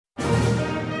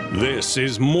This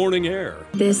is Morning Air.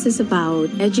 This is about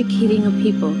educating a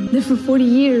people that for 40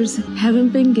 years haven't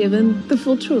been given the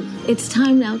full truth. It's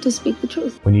time now to speak the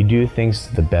truth. When you do things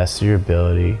to the best of your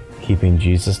ability, keeping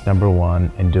Jesus number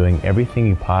one and doing everything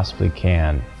you possibly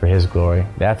can for His glory,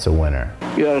 that's a winner.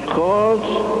 You are called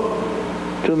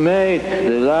to make the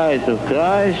light of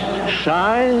Christ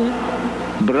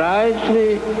shine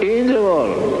brightly in the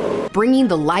world. Bringing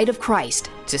the light of Christ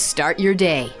to start your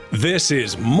day. This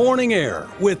is Morning Air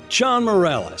with John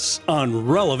Morales on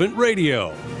Relevant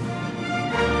Radio.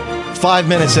 5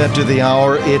 minutes after the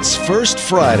hour, it's First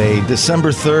Friday, December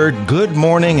 3rd. Good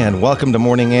morning and welcome to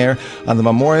Morning Air on the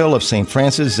Memorial of St.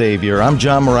 Francis Xavier. I'm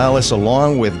John Morales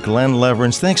along with Glenn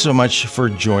Leverance. Thanks so much for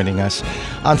joining us.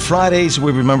 On Fridays,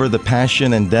 we remember the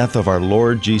passion and death of our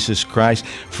Lord Jesus Christ.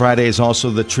 Friday is also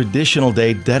the traditional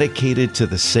day dedicated to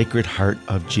the Sacred Heart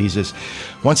of Jesus.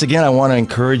 Once again, I want to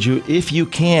encourage you, if you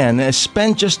can,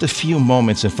 spend just a few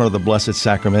moments in front of the Blessed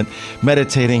Sacrament,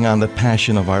 meditating on the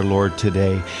passion of our Lord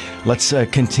today. Let's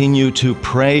continue to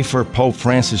pray for Pope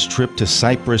Francis' trip to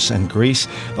Cyprus and Greece.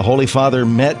 The Holy Father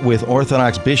met with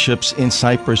Orthodox bishops in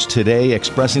Cyprus today,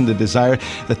 expressing the desire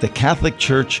that the Catholic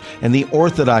Church and the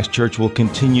Orthodox Church will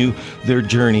continue their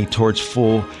journey towards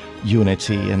full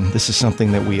unity, and this is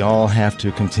something that we all have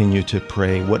to continue to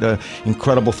pray. What an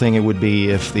incredible thing it would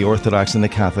be if the Orthodox and the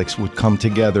Catholics would come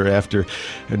together after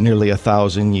nearly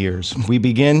 1,000 years. We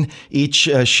begin each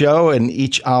show and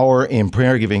each hour in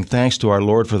prayer, giving thanks to our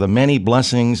Lord for the many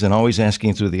blessings and always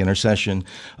asking through the intercession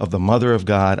of the Mother of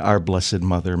God, our Blessed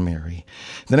Mother Mary.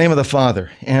 In the name of the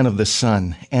Father, and of the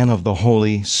Son, and of the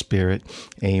Holy Spirit.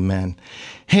 Amen.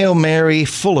 Hail Mary,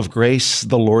 full of grace,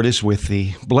 the Lord is with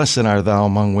thee. Blessed art thou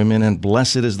among women, and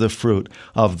blessed is the fruit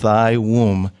of thy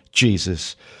womb,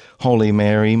 Jesus. Holy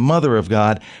Mary, Mother of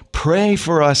God, pray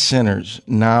for us sinners,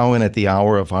 now and at the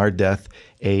hour of our death.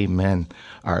 Amen.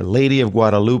 Our Lady of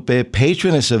Guadalupe,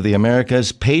 patroness of the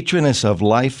Americas, patroness of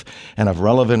life and of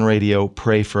Relevant Radio,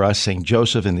 pray for us. St.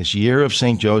 Joseph, in this year of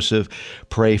St. Joseph,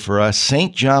 pray for us.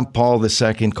 St. John Paul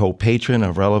II, co-patron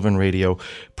of Relevant Radio,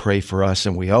 pray for us.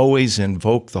 And we always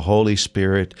invoke the Holy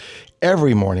Spirit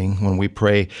every morning when we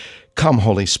pray, "Come,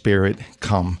 Holy Spirit,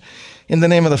 come." In the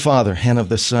name of the Father, and of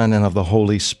the Son, and of the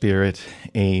Holy Spirit.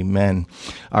 Amen.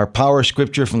 Our power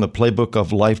scripture from the Playbook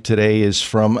of Life today is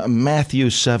from Matthew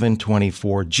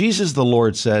 7:24. Jesus the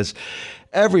Lord says,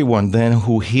 "Everyone then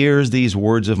who hears these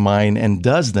words of mine and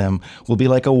does them will be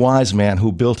like a wise man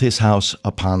who built his house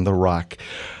upon the rock."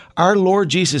 Our Lord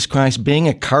Jesus Christ, being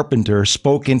a carpenter,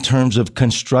 spoke in terms of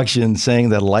construction, saying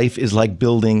that life is like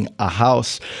building a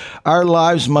house. Our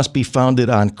lives must be founded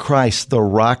on Christ, the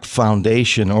rock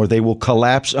foundation, or they will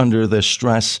collapse under the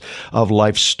stress of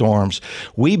life's storms.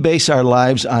 We base our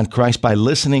lives on Christ by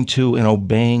listening to and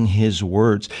obeying His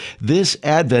words. This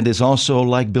Advent is also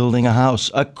like building a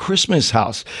house, a Christmas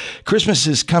house. Christmas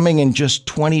is coming in just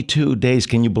 22 days.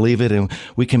 Can you believe it? And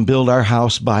we can build our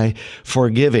house by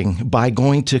forgiving, by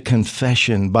going to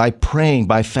confession, by praying,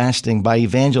 by fasting, by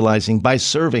evangelizing, by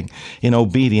serving in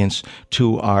obedience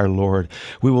to our Lord.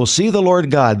 We will see the Lord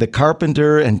God, the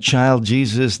carpenter and child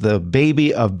Jesus, the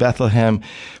baby of Bethlehem,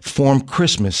 form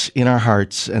Christmas in our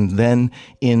hearts and then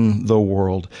in the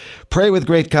world. Pray with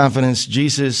great confidence,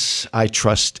 Jesus, I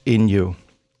trust in you.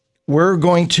 We're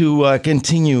going to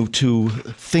continue to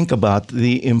think about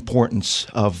the importance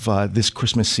of this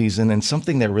Christmas season, and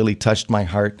something that really touched my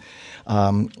heart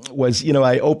was,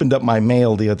 I opened up my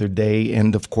mail the other day,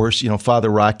 and of course, Father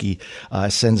Rocky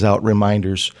sends out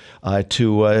reminders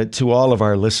to all of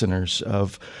our listeners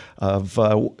of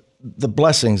the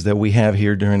blessings that we have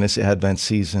here during this Advent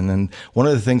season. And one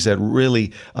of the things that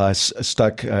really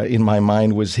stuck in my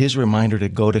mind was his reminder to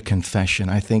go to confession.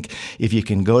 I think if you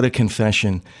can go to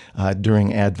confession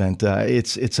during Advent,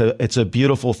 it's a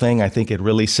beautiful thing. I think it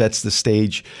really sets the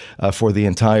stage for the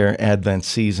entire Advent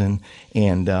season.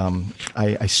 And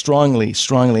I strongly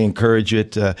encourage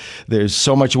it. There's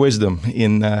so much wisdom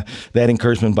in that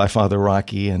encouragement by Father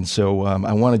Rocky. And so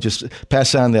I want to just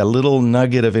pass on that little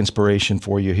nugget of inspiration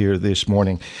for you here this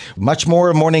morning. Much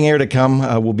more Morning Air to come.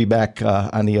 We'll be back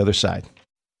on the other side.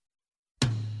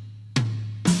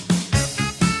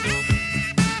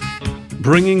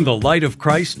 Bringing the light of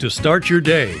Christ to start your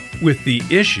day with the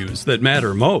issues that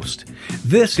matter most.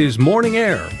 This is Morning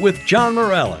Air with John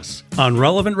Morales on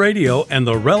Relevant Radio and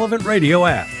the Relevant Radio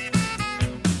app.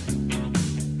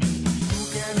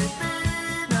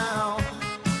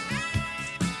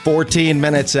 "14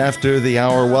 minutes after the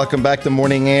hour. Welcome back to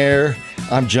Morning Air.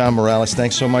 I'm John Morales.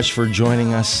 Thanks so much for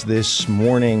joining us this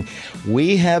morning.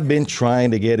 We have been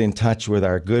trying to get in touch with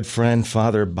our good friend,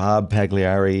 Father Bob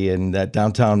Pagliari in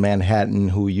downtown Manhattan,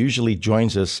 who usually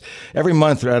joins us every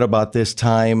month right about this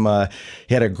time.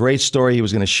 He had a great story he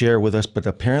was going to share with us, but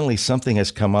apparently something has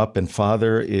come up and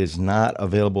Father is not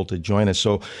available to join us.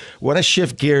 So I want to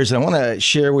shift gears. I want to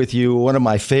share with you one of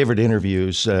my favorite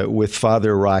interviews with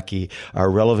Father Rocky,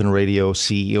 our Relevant Radio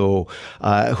CEO,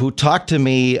 who talked to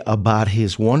me about his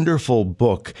wonderful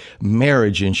book,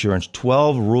 Marriage Insurance,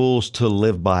 12 Rules to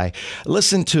Live By.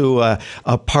 Listen to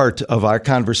a part of our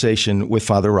conversation with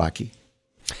Father Rocky.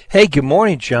 Hey, good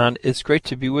morning, John. It's great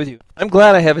to be with you. I'm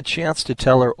glad I have a chance to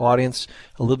tell our audience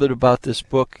a little bit about this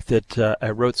book that I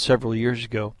wrote several years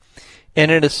ago. And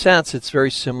in a sense, it's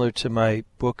very similar to my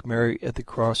book, Mary at the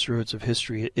Crossroads of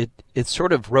History. It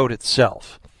sort of wrote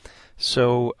itself.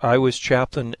 So I was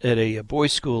chaplain at a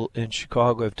boys' school in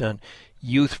Chicago. I've done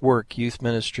youth work, youth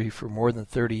ministry for more than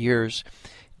 30 years.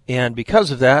 And because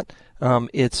of that,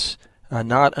 it's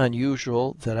not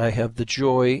unusual that I have the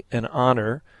joy and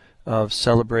honor of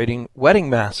celebrating wedding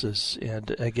masses,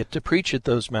 and I get to preach at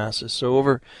those masses. So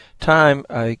over time,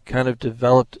 I kind of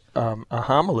developed a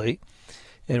homily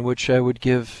in which I would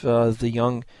give the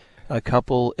young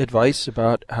couple advice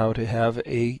about how to have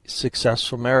a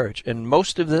successful marriage. And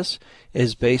most of this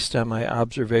is based on my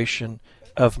observation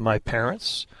of my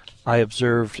parents. I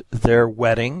observed their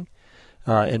wedding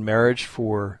and marriage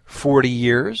for 40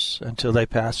 years until they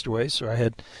passed away. So I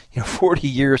had 40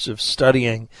 years of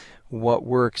studying what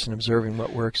works and observing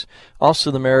what works.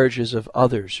 Also the marriages of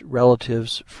others,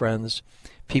 relatives, friends,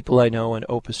 people I know in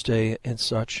Opus Dei and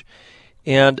such.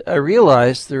 And I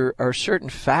realized there are certain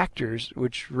factors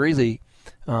which really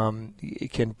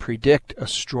can predict a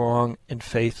strong and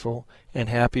faithful and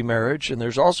happy marriage. And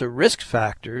there's also risk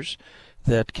factors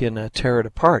that can tear it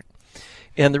apart.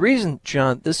 And the reason,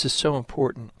 John, this is so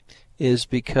important is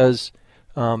because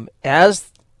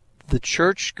as the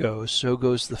church goes, so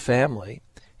goes the family.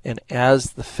 And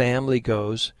as the family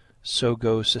goes, so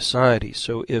goes society.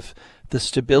 So if the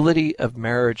stability of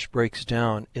marriage breaks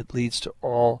down, it leads to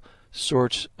all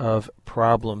sorts of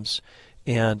problems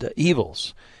and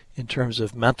evils in terms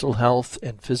of mental health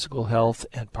and physical health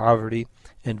and poverty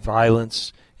and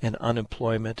violence and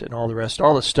unemployment and all the rest.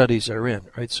 All the studies are in,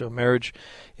 right? So marriage,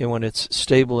 and when it's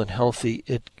stable and healthy,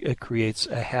 it creates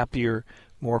a happier,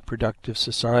 more productive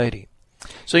society.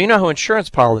 So you know how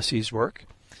insurance policies work.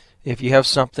 If you have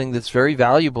something that's very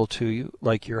valuable to you,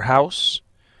 like your house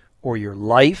or your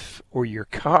life or your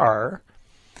car,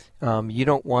 you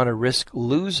don't want to risk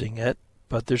losing it,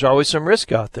 but there's always some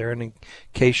risk out there. And in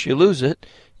case you lose it,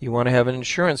 you want to have an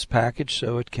insurance package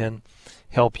so it can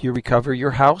help you recover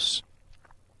your house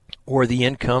or the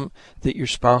income that your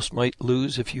spouse might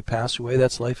lose if you pass away.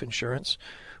 That's life insurance.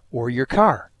 Or your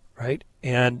car, right?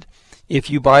 And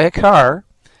if you buy a car,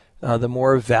 the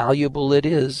more valuable it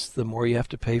is, the more you have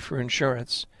to pay for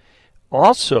insurance.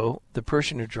 Also, the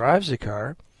person who drives the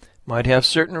car might have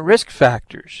certain risk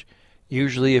factors.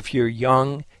 Usually if you're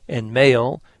young and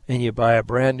male and you buy a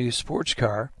brand new sports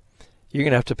car, you're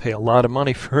going to have to pay a lot of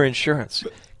money for insurance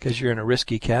because you're in a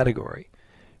risky category.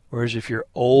 Whereas if you're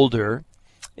older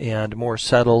and more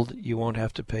settled, you won't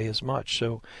have to pay as much.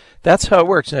 So that's how it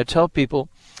works. And I tell people,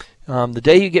 the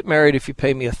day you get married, if you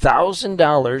pay me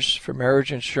 $1,000 for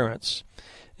marriage insurance,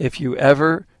 if you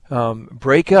ever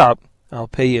break up, I'll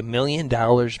pay you $1 million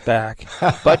back,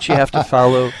 but you have to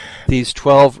follow these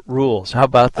 12 rules. How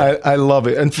about that? I love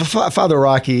it. And Father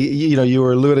Rocky, you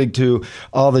were alluding to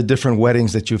all the different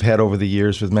weddings that you've had over the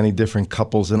years with many different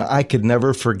couples, and I could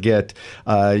never forget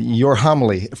your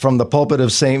homily from the pulpit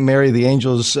of St. Mary the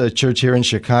Angels Church here in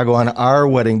Chicago on our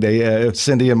wedding day,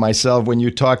 Cindy and myself, when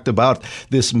you talked about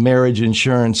this marriage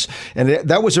insurance. And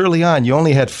that was early on. You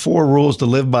only had 4 rules to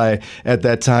live by at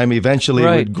that time. Eventually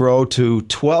it would grow to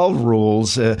 12 rules.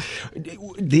 The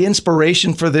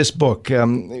inspiration for this book,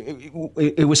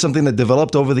 it was something that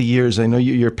developed over the years. I know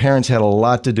your parents had a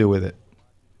lot to do with it.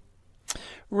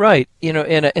 Right.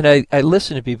 And I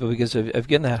listen to people because I've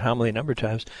given that homily a number of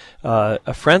times.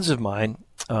 Friends of mine,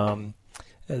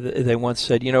 they once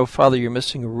said, Father, you're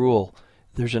missing a rule.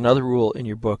 There's another rule in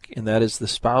your book, and that is the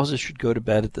spouses should go to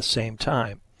bed at the same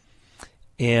time.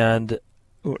 And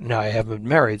now I haven't been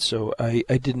married, so I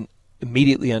didn't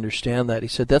immediately understand that. He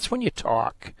said, that's when you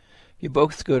talk. You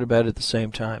both go to bed at the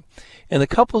same time. And the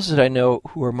couples that I know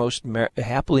who are most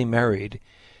happily married,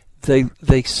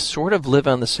 they sort of live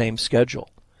on the same schedule.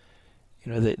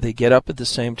 They get up at the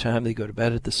same time, they go to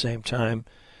bed at the same time,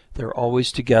 they're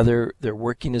always together, they're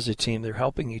working as a team, they're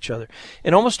helping each other.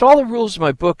 And almost all the rules of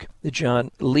my book, John,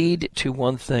 lead to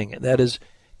one thing, and that is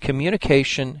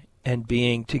communication and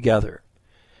being together.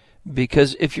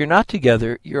 Because if you're not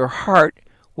together, your heart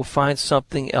will find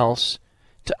something else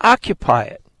to occupy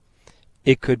it.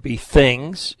 It could be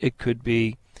things, it could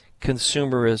be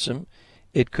consumerism,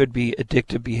 it could be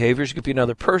addictive behaviors, it could be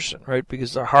another person, right?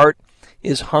 Because the heart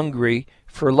is hungry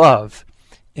for love.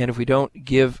 And if we don't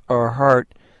give our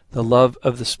heart the love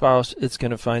of the spouse, it's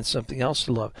going to find something else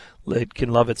to love. It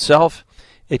can love itself,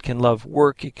 it can love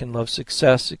work, it can love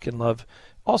success, it can love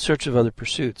all sorts of other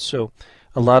pursuits. So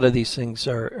a lot of these things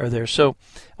are there. So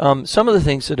some of the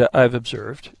things that I've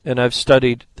observed, and I've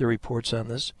studied the reports on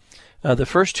this, the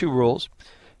first two rules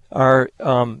are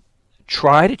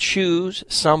try to choose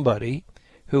somebody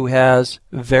who has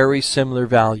very similar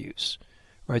values.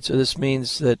 Right? So this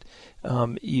means that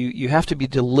you have to be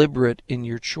deliberate in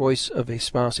your choice of a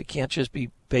spouse. It can't just be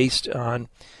based on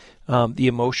the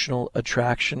emotional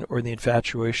attraction or the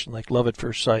infatuation, like love at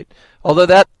first sight. Although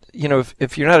that,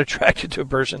 if you're not attracted to a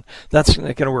person, that's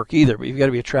not going to work either. But you've got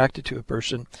to be attracted to a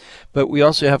person. But we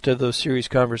also have to have those serious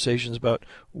conversations about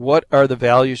what are the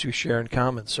values we share in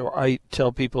common. So I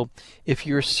tell people, if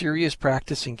you're a serious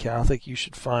practicing Catholic, you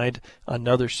should find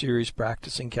another serious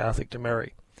practicing Catholic to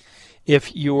marry.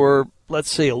 If you're, let's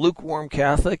say, a lukewarm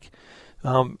Catholic,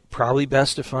 probably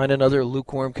best to find another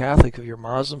lukewarm Catholic. If you're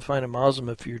Muslim, find a Muslim.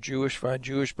 If you're Jewish, find a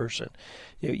Jewish person.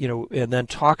 And then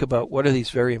talk about what are these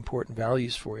very important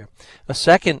values for you. A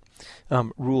second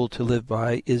rule to live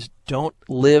by is don't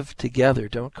live together.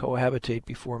 Don't cohabitate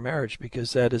before marriage,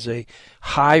 because that is a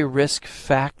high risk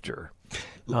factor.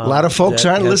 A lot of folks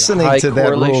aren't listening to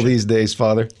that rule these days,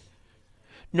 Father.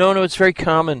 No, it's very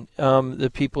common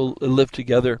that people live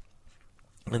together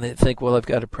and they think, well, I've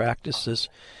got to practice this.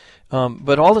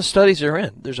 But all the studies are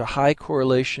in. There's a high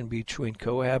correlation between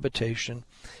cohabitation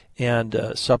and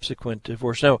subsequent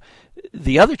divorce. Now,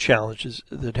 the other challenge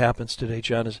that happens today,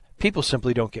 John, is people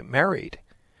simply don't get married,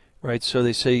 right? So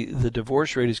they say the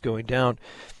divorce rate is going down.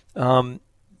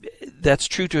 That's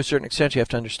true to a certain extent. You have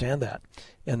to understand that.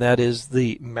 And that is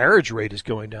the marriage rate is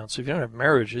going down. So if you don't have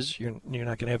marriages, you're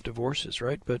not going to have divorces,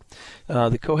 right? But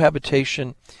the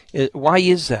cohabitation, why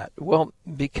is that? Well,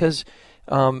 because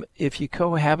if you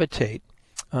cohabitate,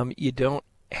 you don't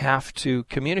have to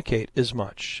communicate as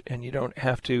much, and you don't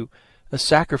have to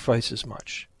sacrifice as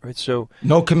much, right? So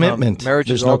no commitment.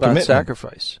 Marriage is all about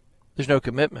sacrifice. There's no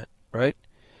commitment, right?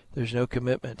 There's no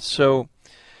commitment. So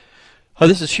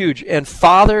this is huge. And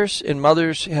fathers and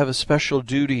mothers have a special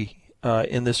duty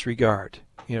in this regard,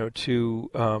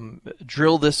 to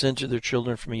drill this into their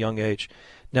children from a young age.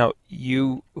 Now,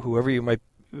 whoever you might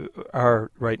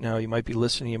are right now, you might be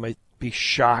listening, you might be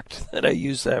shocked that I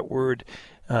use that word,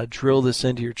 drill this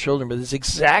into your children, but it's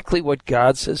exactly what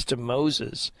God says to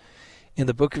Moses in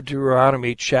the book of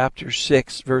Deuteronomy, chapter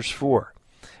 6, verse 4.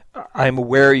 I'm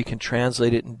aware you can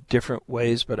translate it in different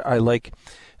ways, but I like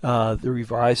the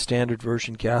Revised Standard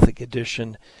Version Catholic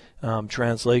Edition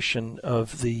translation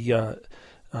of the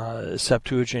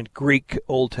Septuagint Greek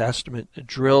Old Testament.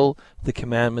 Drill the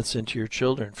commandments into your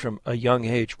children from a young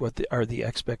age. What are the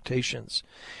expectations?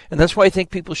 And that's why I think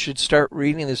people should start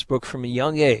reading this book from a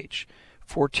young age,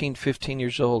 14, 15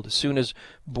 years old. As soon as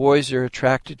boys are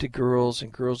attracted to girls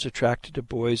and girls are attracted to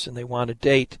boys and they want to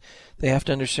date, they have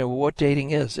to understand what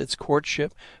dating is. It's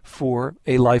courtship for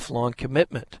a lifelong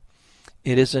commitment.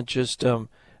 It isn't just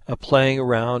playing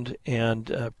around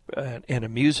and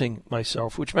amusing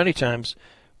myself, which many times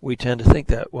we tend to think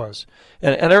that was.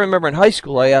 And I remember in high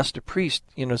school I asked a priest,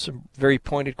 some very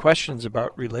pointed questions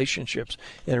about relationships,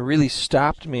 and it really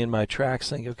stopped me in my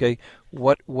tracks thinking, okay,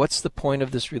 what's the point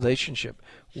of this relationship?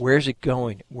 Where's it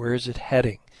going? Where is it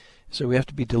heading? So we have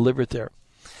to be deliberate there.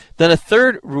 Then a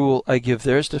third rule I give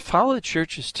there is to follow the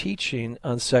Church's teaching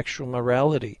on sexual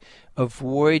morality.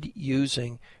 Avoid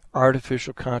using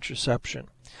artificial contraception.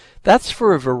 That's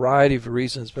for a variety of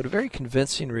reasons, but a very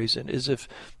convincing reason is if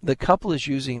the couple is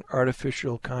using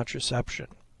artificial contraception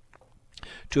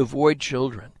to avoid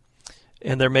children,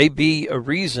 and there may be a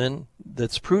reason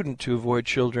that's prudent to avoid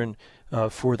children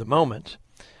for the moment,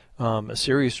 a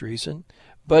serious reason,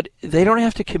 but they don't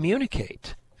have to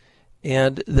communicate,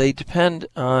 and they depend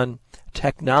on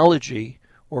technology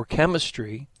or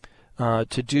chemistry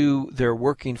to do their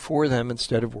working for them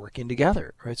instead of working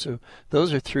together, right? So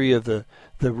those are three of the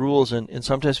rules, and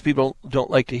sometimes people don't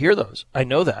like to hear those. I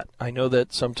know that. I know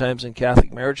that sometimes in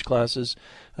Catholic marriage classes,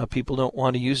 people don't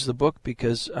want to use the book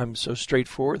because I'm so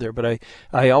straightforward there, but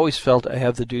I always felt I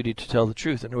have the duty to tell the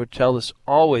truth, and I would tell this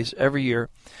always, every year,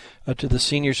 to the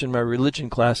seniors in my religion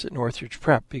class at Northridge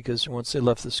Prep, because once they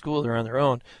left the school, they're on their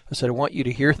own. I said, I want you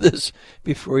to hear this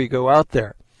before you go out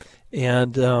there.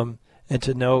 And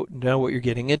to know what you're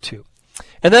getting into.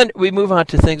 And then we move on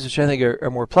to things which I think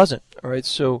are more pleasant. All right,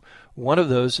 so one of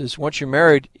those is once you're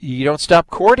married, you don't stop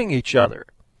courting each other.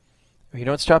 You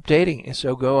don't stop dating. And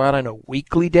so go out on a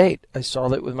weekly date. I saw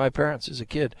that with my parents as a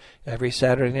kid. Every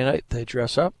Saturday night they'd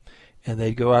dress up and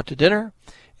they'd go out to dinner.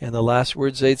 And the last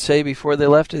words they'd say before they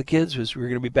left to the kids was, "We're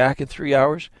going to be back in 3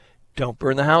 hours. Don't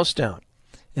burn the house down."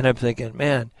 And I'm thinking,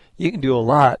 man, you can do a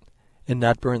lot and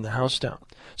not burn the house down.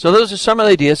 So those are some of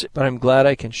the ideas, but I'm glad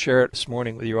I can share it this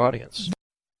morning with your audience.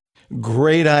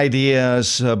 Great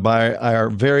ideas by our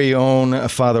very own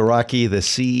Father Rocky, the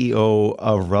CEO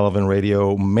of Relevant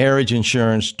Radio. Marriage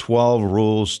insurance, 12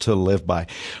 rules to live by.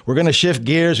 We're going to shift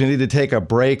gears. We need to take a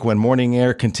break. When Morning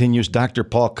Air continues, Dr.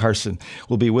 Paul Carson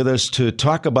will be with us to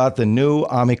talk about the new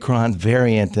Omicron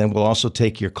variant, and we'll also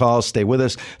take your calls. Stay with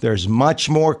us. There's much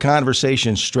more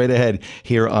conversation straight ahead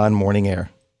here on Morning Air.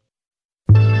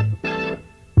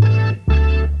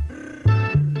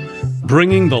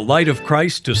 Bringing the light of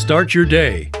Christ to start your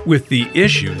day with the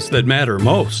issues that matter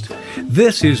most.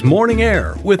 This is Morning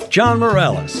Air with John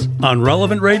Morales on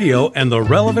Relevant Radio and the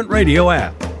Relevant Radio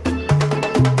app.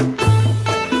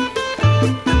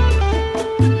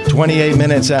 28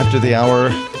 minutes after the hour.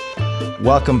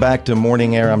 Welcome back to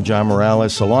Morning Air. I'm John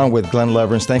Morales, along with Glenn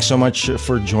Leverance. Thanks so much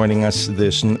for joining us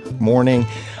this morning.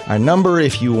 Our number,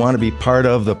 if you want to be part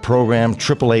of the program,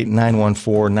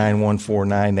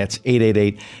 888-914-9149. That's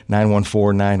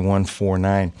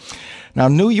 888-914-9149. Now,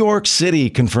 New York City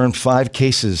confirmed 5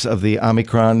 cases of the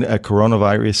Omicron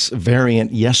coronavirus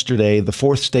variant yesterday, the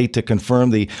 4th state to confirm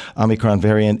the Omicron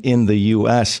variant in the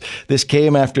U.S. This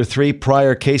came after 3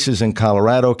 prior cases in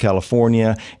Colorado,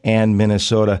 California, and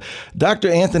Minnesota. Dr.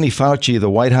 Anthony Fauci, the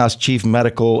White House chief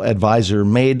medical advisor,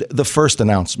 made the first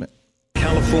announcement.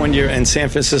 California and San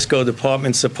Francisco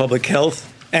Departments of Public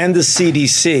Health and the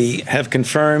CDC have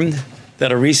confirmed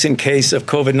that a recent case of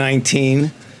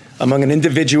COVID-19 among an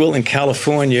individual in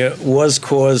California was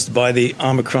caused by the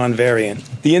Omicron variant.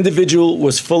 The individual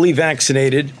was fully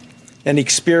vaccinated and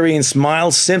experienced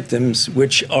mild symptoms,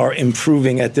 which are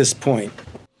improving at this point.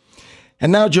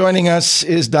 And now joining us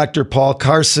is Dr. Paul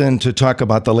Carson to talk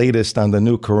about the latest on the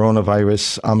new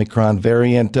coronavirus Omicron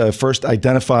variant, first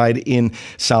identified in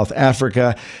South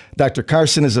Africa. Dr.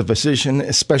 Carson is a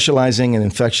physician specializing in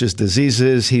infectious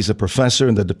diseases. He's a professor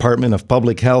in the Department of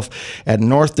Public Health at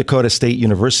North Dakota State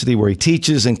University, where he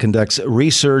teaches and conducts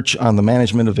research on the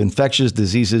management of infectious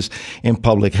diseases in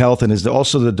public health, and is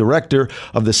also the director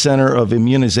of the Center of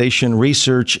Immunization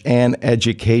Research and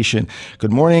Education.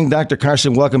 Good morning, Dr.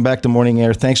 Carson. Welcome back to Morning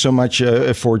Air. Thanks so much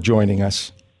for joining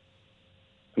us.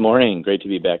 Good morning. Great to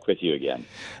be back with you again.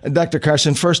 Dr.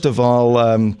 Carson, first of all,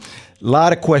 a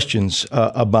lot of questions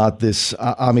about this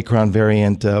Omicron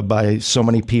variant by so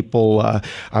many people.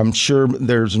 I'm sure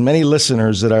there's many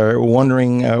listeners that are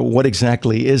wondering what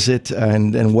exactly is it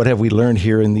and what have we learned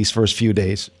here in these first few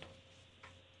days?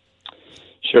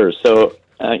 Sure. So,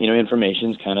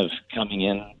 information's kind of coming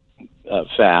in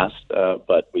fast,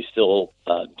 but we still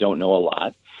don't know a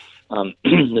lot.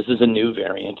 This is a new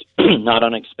variant, not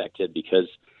unexpected, because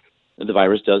the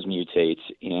virus does mutate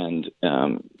and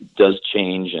does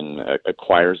change and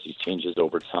acquires these changes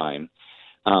over time.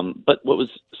 But what was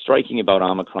striking about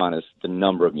Omicron is the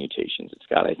number of mutations. It's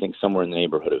got, I think, somewhere in the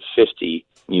neighborhood of 50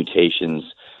 mutations,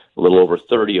 a little over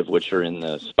 30 of which are in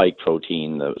the spike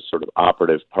protein, the sort of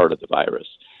operative part of the virus.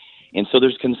 And so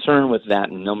there's concern with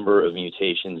that number of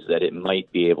mutations that it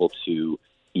might be able to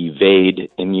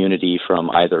evade immunity from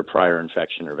either prior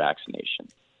infection or vaccination.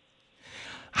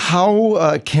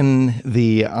 How can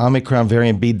the Omicron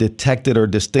variant be detected or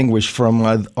distinguished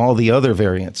from all the other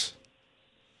variants?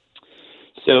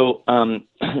 So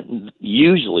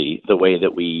usually the way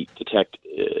that we detect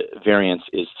variants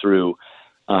is through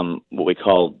what we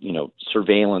call,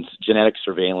 surveillance, genetic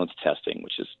surveillance testing,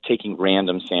 which is taking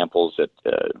random samples at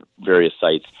various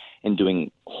sites and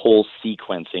doing whole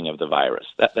sequencing of the virus.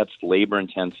 That's labor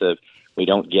intensive. We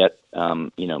don't get,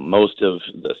 most of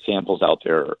the samples out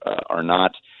there are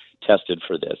not tested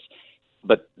for this.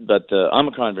 But the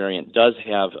Omicron variant does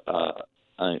have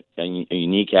a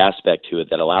unique aspect to it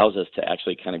that allows us to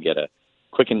actually kind of get a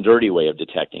quick and dirty way of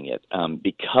detecting it.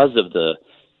 Because of the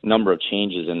number of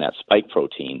changes in that spike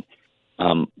protein,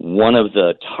 one of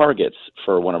the targets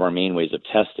for one of our main ways of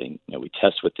testing, we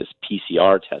test with this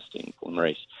PCR testing,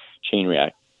 polymerase chain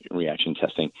reaction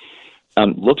testing,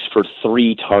 looks for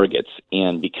 3 targets.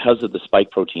 And because of the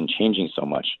spike protein changing so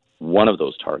much, one of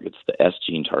those targets, the S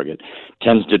gene target,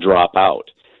 tends to drop out.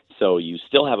 So you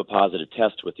still have a positive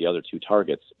test with the other 2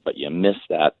 targets, but you miss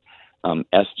that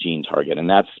S gene target. And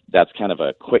that's kind of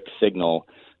a quick signal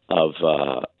of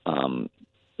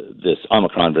this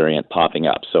Omicron variant popping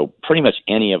up. So pretty much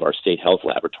any of our state health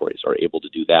laboratories are able to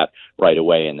do that right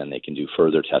away, and then they can do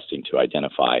further testing to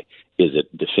identify, is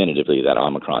it definitively that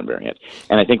Omicron variant?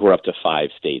 And I think we're up to 5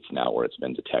 states now where it's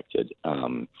been detected,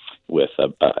 with,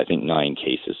 I think, 9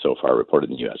 cases so far reported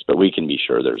in the U.S. But we can be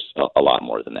sure there's a lot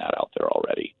more than that out there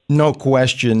already. No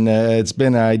question. It's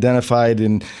been identified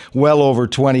in well over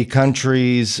 20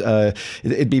 countries.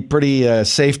 It'd be pretty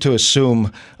safe to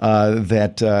assume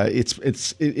that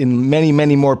it's in many,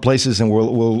 many more places, and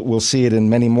we'll see it in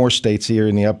many more states here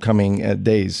in the upcoming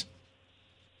days.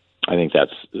 I think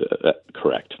that's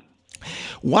correct.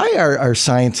 Why are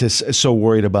scientists so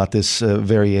worried about this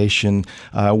variation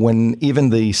when even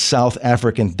the South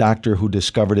African doctor who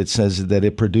discovered it says that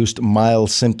it produced mild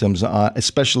symptoms,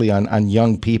 especially on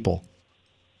young people?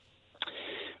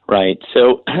 Right.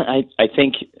 So I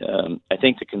think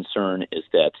the concern is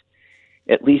that,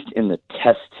 at least in the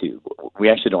test tube, we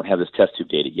actually don't have this test tube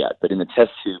data yet, but in the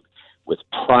test tube with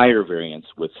prior variants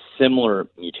with similar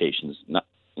mutations,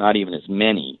 not even as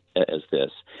many as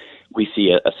this, we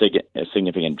see a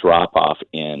significant drop-off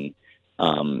in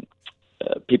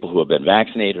people who have been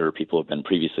vaccinated or people who have been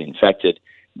previously infected,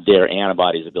 their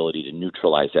antibodies' ability to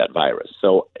neutralize that virus.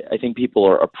 So I think people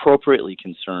are appropriately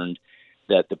concerned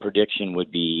that the prediction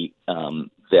would be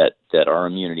that our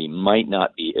immunity might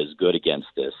not be as good against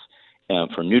this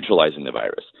for neutralizing the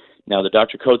virus. Now, the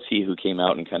Dr. Coetzee, who came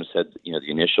out and kind of said, the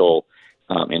initial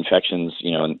infections,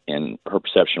 and her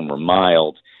perception were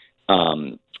mild,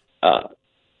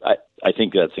 I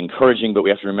think that's encouraging, but we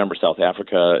have to remember South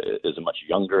Africa is a much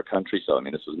younger country. So,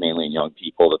 this was mainly in young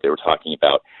people that they were talking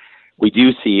about. We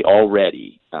do see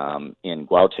already in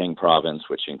Gauteng province,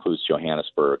 which includes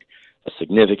Johannesburg, a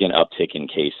significant uptick in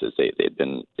cases. They'd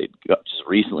just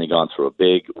recently gone through a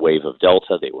big wave of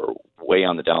Delta. They were way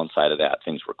on the downside of that.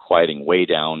 Things were quieting way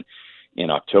down in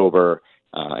October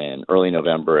and early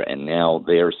November, and now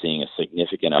they are seeing a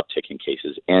significant uptick in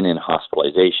cases and in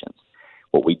hospitalizations.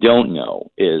 What we don't know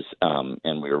is,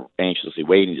 and we're anxiously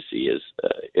waiting to see, is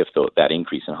if that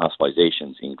increase in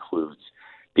hospitalizations includes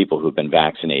people who've been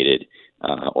vaccinated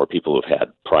or people who've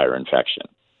had prior infection,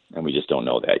 and we just don't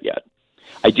know that yet.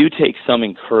 I do take some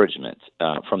encouragement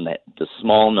from the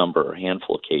small number or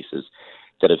handful of cases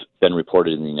that have been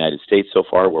reported in the United States so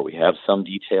far, where we have some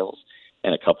details,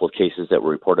 and a couple of cases that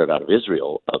were reported out of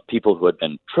Israel of people who had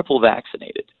been triple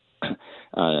vaccinated.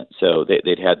 So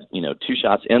they'd had 2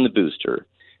 shots and the booster,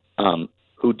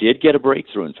 who did get a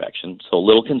breakthrough infection. So a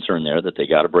little concern there that they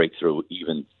got a breakthrough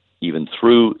even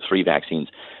through 3 vaccines.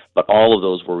 But all of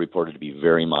those were reported to be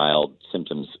very mild,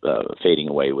 symptoms fading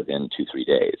away within 2-3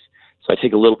 days. So I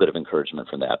take a little bit of encouragement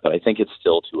from that, but I think it's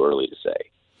still too early to say.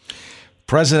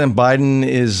 President Biden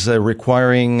is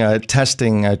requiring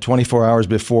testing 24 hours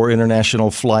before international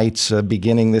flights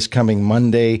beginning this coming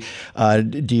Monday.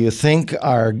 Do you think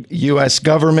our U.S.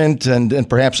 government and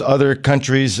perhaps other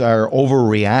countries are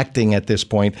overreacting at this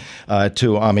point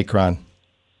to Omicron?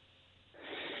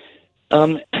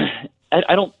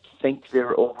 I don't think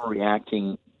they're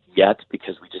overreacting yet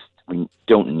because we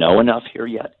don't know enough here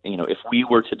yet. If we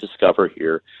were to discover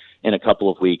here in a couple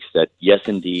of weeks that, yes,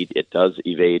 indeed, it does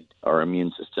evade our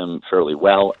immune system fairly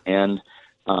well and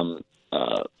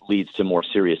leads to more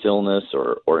serious illness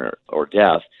or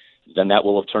death, then that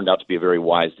will have turned out to be a very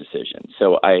wise decision.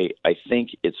 So I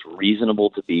think it's reasonable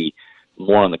to be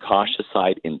more on the cautious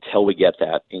side until we get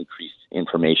that increased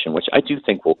information, which I do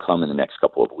think will come in the next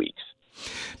couple of weeks.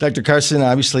 Dr. Carson,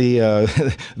 obviously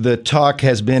the talk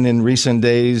has been in recent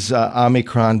days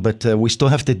Omicron, but we still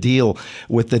have to deal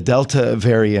with the Delta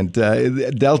variant.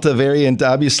 Delta variant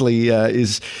obviously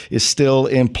is still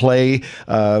in play.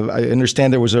 I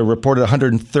understand there was a reported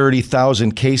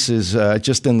 130,000 cases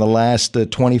just in the last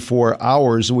 24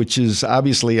 hours, which is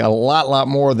obviously a lot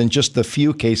more than just the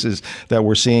few cases that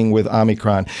we're seeing with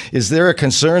Omicron. Is there a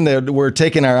concern that we're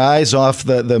taking our eyes off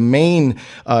the main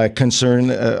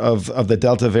concern of the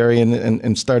Delta variant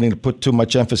and starting to put too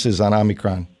much emphasis on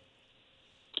Omicron?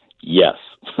 Yes.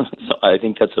 So I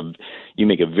think you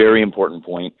make a very important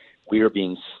point. We are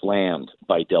being slammed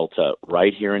by Delta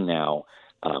right here and now.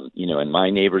 In my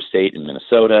neighbor state in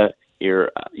Minnesota,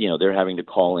 here, they're having to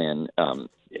call in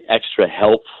extra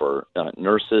help for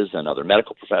nurses and other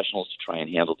medical professionals to try and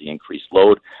handle the increased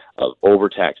load of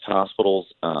overtaxed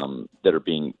hospitals that are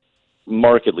being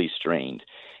markedly strained.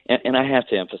 And I have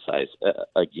to emphasize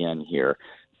again here,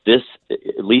 this,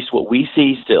 at least what we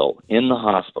see still in the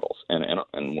hospitals,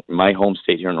 and my home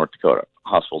state here in North Dakota,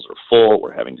 hospitals are full.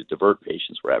 We're having to divert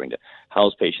patients. We're having to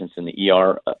house patients in the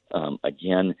ER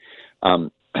again.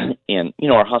 And, you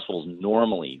know, our hospitals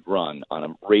normally run on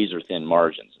a razor-thin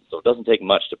margins, and so it doesn't take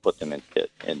much to put them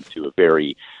into a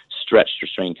very stretched or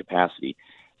strained capacity.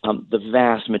 The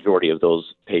vast majority of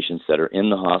those patients that are in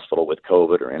the hospital with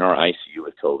COVID or in our ICU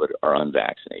with COVID are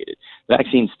unvaccinated.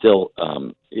 Vaccine still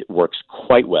it works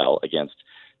quite well against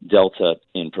Delta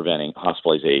in preventing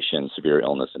hospitalization, severe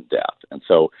illness, and death. And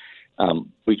so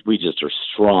we just are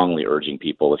strongly urging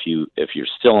people, if you're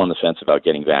still on the fence about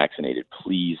getting vaccinated,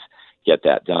 please get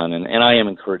that done. And I am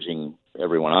encouraging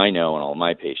everyone I know and all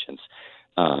my patients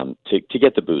to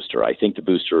get the booster. I think the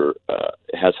booster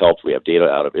has helped. We have data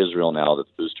out of Israel now that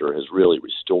the booster has really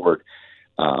restored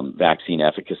vaccine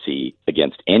efficacy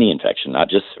against any infection,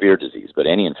 not just severe disease, but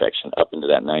any infection up into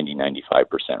that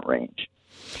 90-95% range.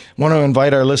 I want to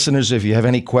invite our listeners, if you have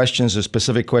any questions, a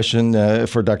specific question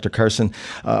for Dr. Carson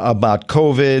about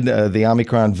COVID, the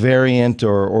Omicron variant,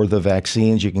 or the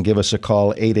vaccines, you can give us a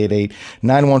call,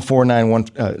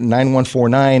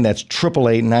 888-914-9149. That's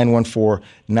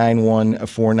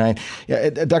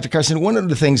 888-914-9149. Dr. Carson, one of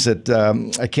the things that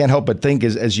I can't help but think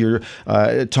is, as you're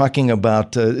talking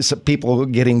about some people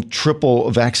getting triple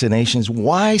vaccinations,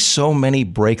 why so many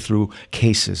breakthrough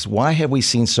cases? Why have we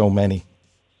seen so many?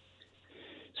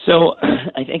 So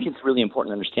I think it's really important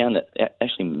to understand that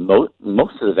actually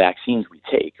most of the vaccines we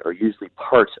take are usually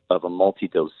part of a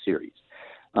multi-dose series.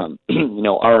 You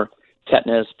know, our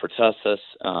tetanus, pertussis,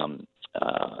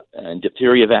 and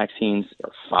diphtheria vaccines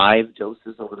are 5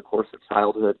 doses over the course of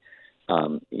childhood.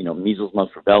 You know, measles,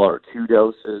 mumps, rubella are 2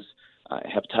 doses.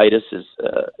 Hepatitis is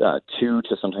 2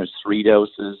 to sometimes 3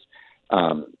 doses.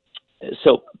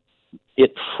 So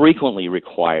it frequently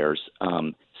requires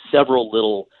several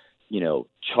little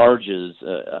charges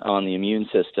on the immune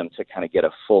system to kind of get a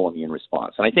full immune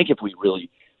response. And I think if we really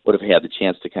would have had the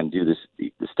chance to kind of do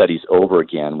the studies over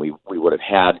again, we would have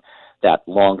had that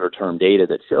longer-term data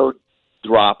that showed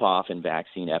drop-off in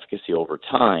vaccine efficacy over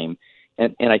time.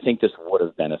 And I think this would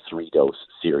have been a 3-dose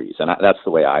series. And that's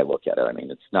the way I look at it. I mean,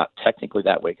 it's not technically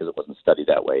that way because it wasn't studied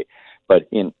that way. But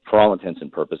for all intents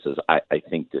and purposes, I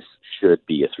think this should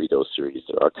be a 3-dose series.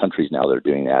 There are countries now that are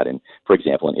doing that. And, for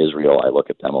example, in Israel, I look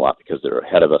at them a lot because they're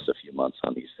ahead of us a few months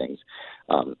on these things.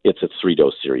 It's a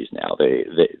 3-dose series now. They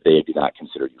do not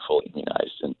consider you fully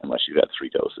immunized unless you have 3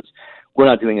 doses. We're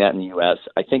not doing that in the U.S.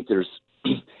 I think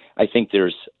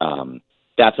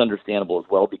that's understandable as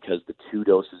well because the 2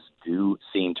 doses do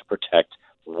seem to protect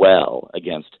well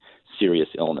against serious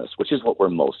illness, which is what we're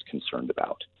most concerned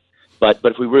about. But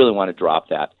if we really want to drop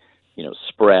that,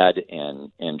 spread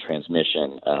and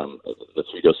transmission, the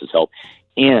 3 doses help.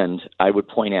 And I would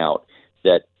point out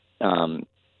that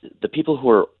the people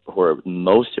who are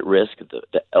most at risk,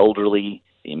 the elderly,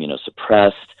 the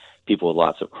immunosuppressed, people with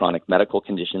lots of chronic medical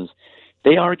conditions,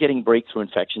 they are getting breakthrough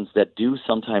infections that do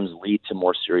sometimes lead to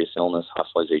more serious illness,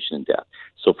 hospitalization, and death.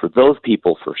 So for those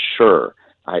people, for sure,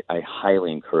 I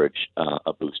highly encourage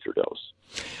a booster dose.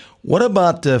 What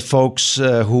about folks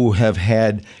who have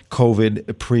had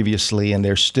COVID previously and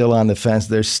they're still on the fence?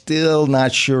 They're still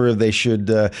not sure if they should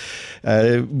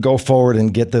go forward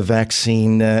and get the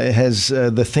vaccine. Has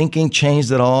the thinking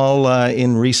changed at all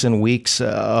in recent weeks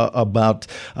about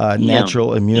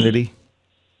natural immunity?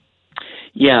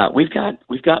 Yeah, we've got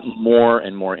more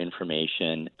and more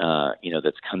information,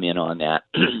 that's come in on that,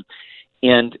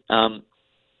 and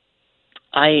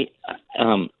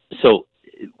so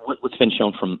what's been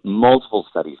shown from multiple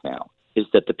studies now is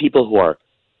that the people who are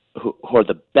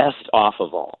the best off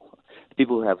of all, the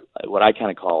people who have what I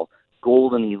kind of call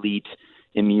golden elite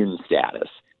immune status,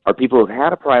 are people who have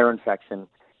had a prior infection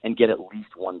and get at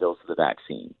least 1 dose of the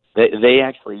vaccine. They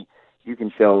actually, you can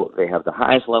show they have the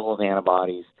highest level of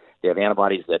antibodies. They have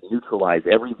antibodies that neutralize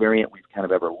every variant we've kind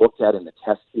of ever looked at in the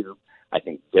test tube. I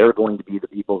think they're going to be the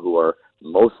people who are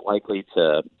most likely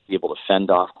to be able to fend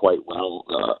off quite well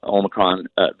Omicron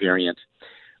variant.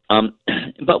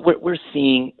 But we're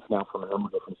seeing now from a number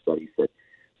of different studies that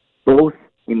both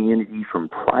immunity from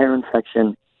prior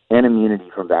infection and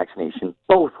immunity from vaccination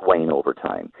both wane over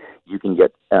time. You can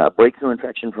get breakthrough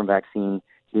infection from vaccine.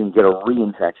 You can get a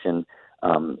reinfection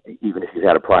even if you've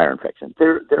had a prior infection.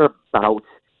 They're about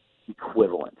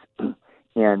equivalent.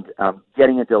 And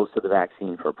getting a dose of the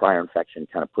vaccine for a prior infection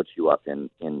kind of puts you up in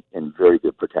very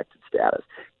good protected status.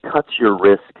 Cuts your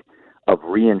risk of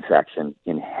reinfection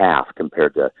in half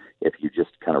compared to if you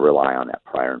just kind of rely on that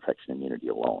prior infection immunity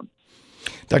alone.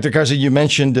 Dr. Carson, you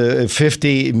mentioned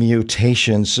 50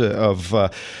 mutations of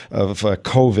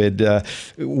COVID.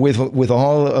 With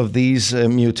all of these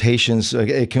mutations,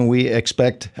 can we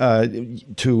expect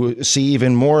to see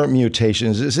even more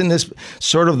mutations? Isn't this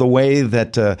sort of the way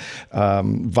that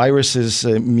viruses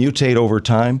mutate over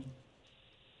time?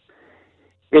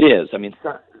 It is. I mean,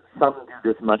 some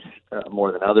do this much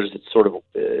more than others. It's sort of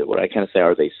what I kind of say,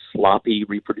 are they sloppy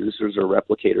reproducers or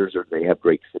replicators, or do they have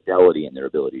great fidelity in their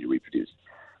ability to reproduce?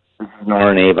 This is an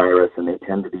RNA virus, and they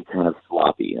tend to be kind of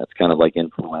sloppy. That's kind of like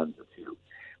influenza, too.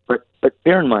 But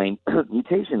bear in mind,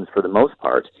 mutations, for the most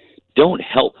part, don't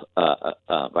help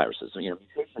viruses.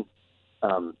 Mutations,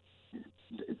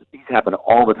 these happen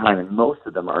all the time, and most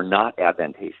of them are not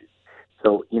advantageous.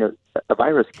 So, a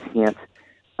virus can't,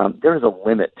 there's a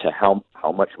limit to how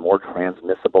much more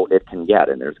transmissible it can get,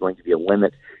 and there's going to be a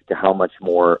limit to how much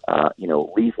more,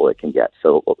 lethal it can get.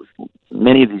 So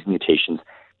many of these mutations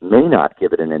may not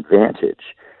give it an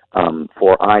advantage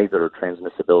for either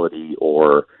transmissibility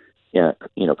or,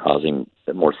 causing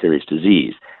more serious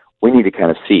disease. We need to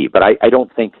kind of see, but I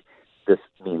don't think this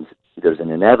means there's an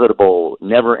inevitable,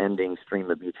 never-ending stream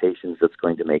of mutations that's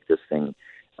going to make this thing,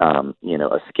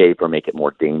 escape or make it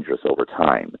more dangerous over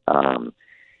time.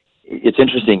 It's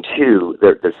interesting, too,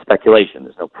 there's speculation.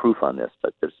 There's no proof on this,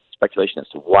 but there's speculation as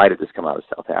to why did this come out of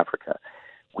South Africa.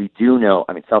 We do know,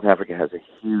 South Africa has a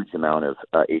huge amount of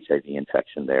HIV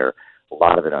infection there, a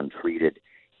lot of it untreated,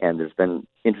 and there's been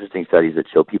interesting studies that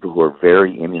show people who are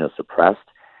very immunosuppressed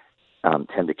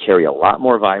tend to carry a lot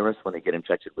more virus when they get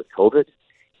infected with COVID,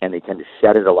 and they tend to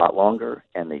shed it a lot longer,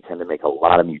 and they tend to make a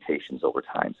lot of mutations over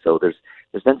time. So there's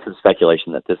been some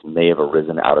speculation that this may have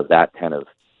arisen out of that kind of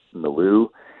milieu,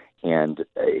 and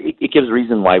it gives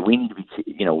reason why we need to be,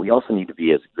 we also need to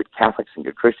be, as good Catholics and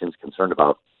good Christians, concerned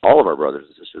about all of our brothers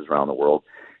and sisters around the world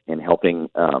and helping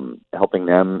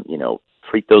them,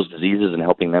 treat those diseases and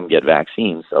helping them get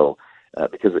vaccines. So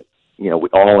because, we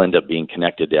all end up being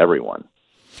connected to everyone.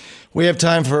 We have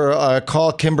time for a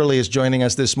call. Kimberly is joining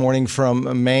us this morning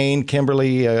from Maine.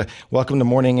 Kimberly, welcome to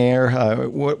Morning Air.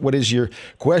 What is your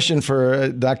question for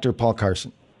Dr. Paul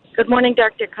Carson? Good morning,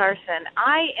 Dr. Carson.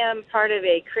 I am part of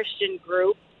a Christian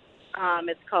group.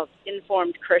 It's called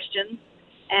Informed Christians,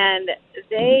 and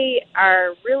they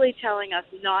are really telling us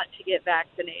not to get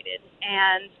vaccinated.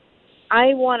 And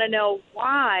I want to know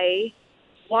why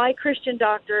Christian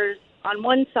doctors on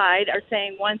one side are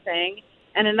saying one thing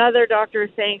and another doctor is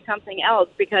saying something else,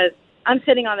 because I'm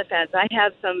sitting on the fence. I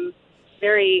have some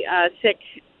very sick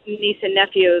niece and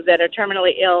nephew that are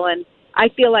terminally ill, and I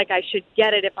feel like I should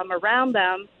get it if I'm around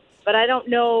them, but I don't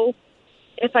know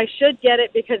if I should get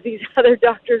it because these other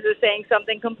doctors are saying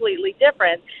something completely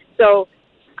different. So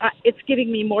it's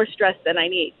giving me more stress than I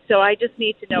need. So I just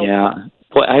need to know. Yeah.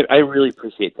 Well, I really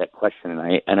appreciate that question,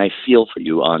 and I feel for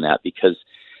you on that, because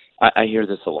I hear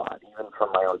this a lot, even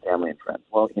from my own family and friends.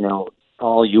 Well,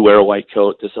 Paul, you wear a white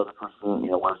coat. This other person,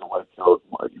 wears a white coat.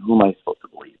 Who am I supposed to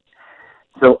believe?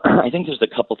 So I think there's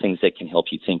a couple things that can help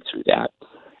you think through that.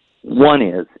 One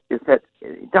is that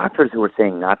doctors who are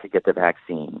saying not to get the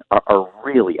vaccine are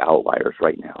really outliers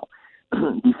right now.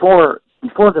 Before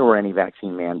there were any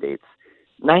vaccine mandates,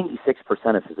 96%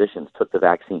 of physicians took the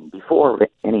vaccine before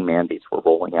any mandates were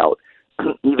rolling out,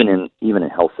 even in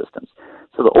health systems.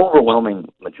 So the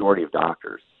overwhelming majority of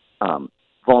doctors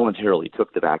voluntarily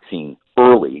took the vaccine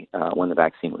early when the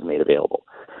vaccine was made available.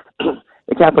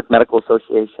 The Catholic Medical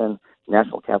Association,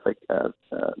 National Catholic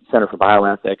Center for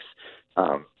Bioethics,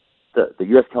 the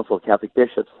U.S. Council of Catholic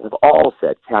Bishops have all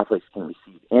said Catholics can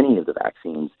receive any of the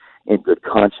vaccines in good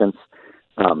conscience,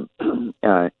 and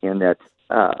that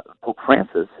Pope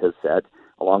Francis has said,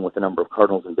 along with a number of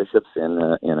cardinals and bishops in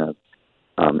a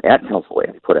ad council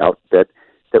he put out, that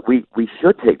we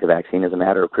should take the vaccine as a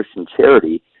matter of Christian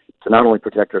charity to not only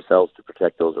protect ourselves, to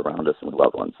protect those around us and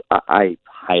loved ones. I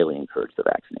highly encourage the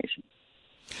vaccination.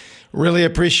 Really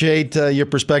appreciate your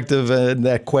perspective and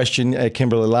that question,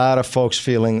 Kimberly. A lot of folks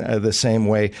feeling the same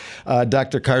way.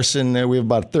 Dr. Carson, we have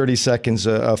about 30 seconds,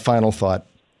 a final thought.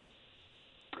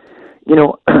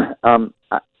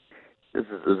 This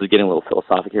is getting a little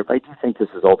philosophical here, but I do think this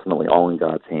is ultimately all in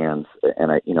God's hands.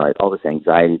 And all this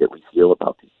anxiety that we feel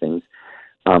about these things,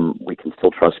 we can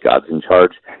still trust God's in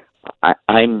charge.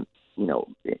 I'm,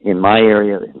 in my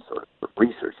area, in sort of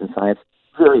research and science,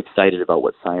 very excited about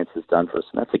what science has done for us,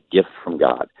 and that's a gift from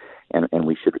God. And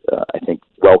we should, I think,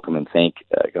 welcome and thank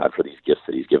God for these gifts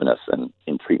that He's given us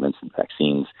in treatments and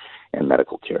vaccines and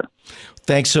medical care.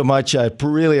 Thanks so much. I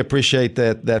really appreciate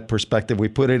that perspective. We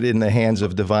put it in the hands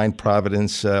of divine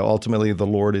providence. Ultimately, the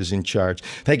Lord is in charge.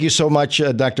 Thank you so much,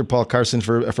 Dr. Paul Carson,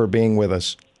 for being with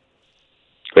us.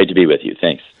 Great to be with you.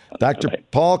 Thanks. Dr.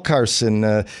 Paul Carson,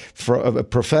 a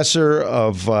professor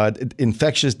of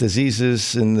infectious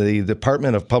diseases in the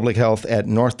Department of Public Health at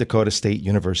North Dakota State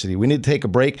University. We need to take a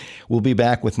break. We'll be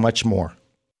back with much more.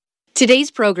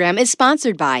 Today's program is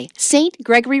sponsored by St.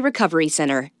 Gregory Recovery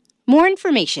Center. More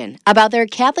information about their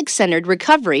Catholic-centered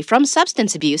recovery from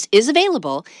substance abuse is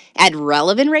available at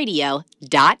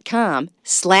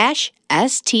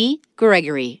relevantradio.com/St.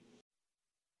 Gregory.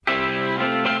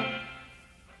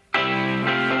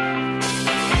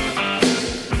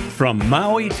 From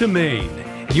Maui to Maine,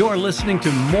 you're listening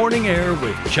to Morning Air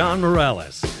with John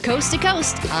Morales. Coast to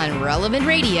coast on Relevant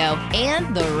Radio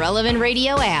and the Relevant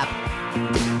Radio app.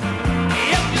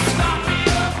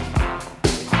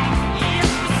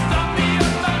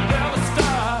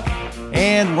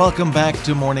 And welcome back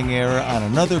to Morning Air on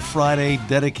another Friday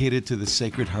dedicated to the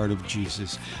Sacred Heart of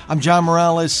Jesus. I'm John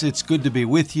Morales. It's good to be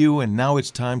with you, and now it's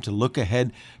time to look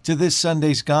ahead to this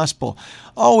Sunday's Gospel.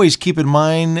 Always keep in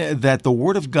mind that the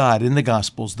Word of God in the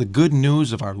Gospels, the good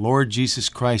news of our Lord Jesus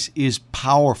Christ, is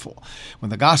powerful. When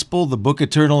the Gospel, the Book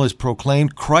Eternal, is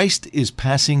proclaimed, Christ is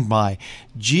passing by.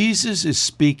 Jesus is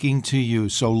speaking to you.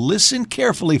 So listen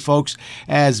carefully, folks,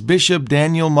 as Bishop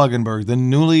Daniel Mueggenborg, the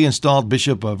newly installed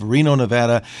Bishop of Reno,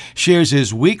 Nevada, shares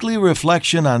his weekly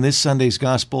reflection on this Sunday's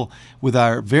Gospel with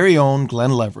our very own Glenn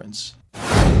Leverance.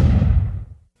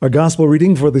 Our Gospel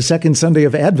reading for the second Sunday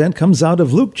of Advent comes out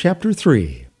of Luke chapter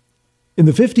 3. In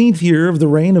the 15th year of the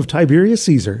reign of Tiberius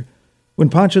Caesar, when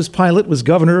Pontius Pilate was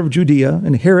governor of Judea,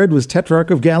 and Herod was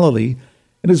tetrarch of Galilee,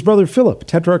 and his brother Philip,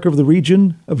 tetrarch of the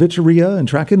region of Iturea and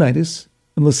Trachonitis,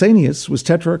 and Lysanias was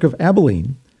tetrarch of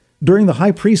Abilene, during the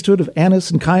high priesthood of Annas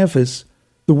and Caiaphas,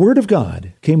 the word of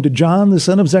God came to John the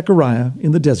son of Zechariah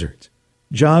in the desert.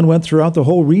 John went throughout the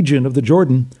whole region of the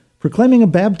Jordan, proclaiming a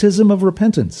baptism of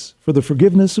repentance for the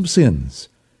forgiveness of sins,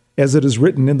 as it is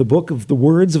written in the book of the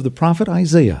words of the prophet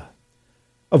Isaiah.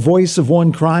 A voice of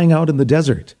one crying out in the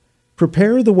desert,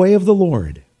 "Prepare the way of the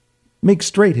Lord. Make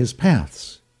straight his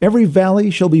paths. Every valley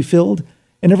shall be filled,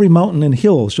 and every mountain and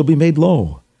hill shall be made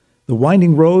low. The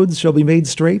winding roads shall be made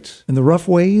straight, and the rough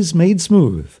ways made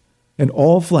smooth, and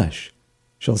all flesh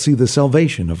shall see the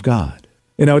salvation of God."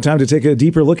 And now time to take a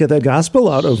deeper look at that gospel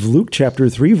out of Luke chapter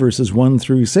 3, verses 1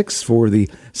 through 6 for the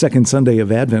second Sunday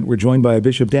of Advent. We're joined by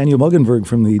Bishop Daniel Mueggenborg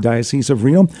from the Diocese of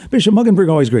Reno. Bishop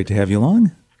Mueggenborg, always great to have you along.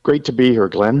 Great to be here,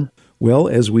 Glenn. Well,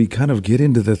 as we kind of get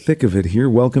into the thick of it here,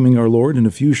 welcoming our Lord in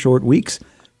a few short weeks,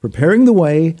 preparing the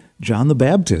way, John the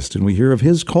Baptist, and we hear of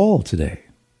his call today.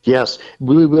 Yes,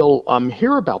 we will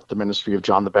hear about the ministry of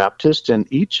John the Baptist in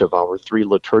each of our 3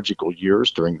 liturgical years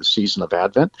during the season of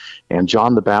Advent. And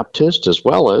John the Baptist, as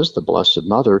well as the Blessed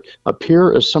Mother,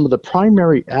 appear as some of the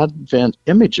primary Advent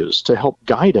images to help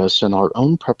guide us in our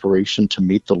own preparation to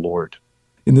meet the Lord.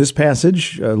 In this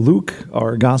passage, Luke,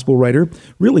 our gospel writer,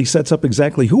 really sets up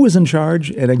exactly who is in charge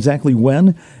and exactly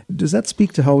when. Does that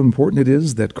speak to how important it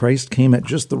is that Christ came at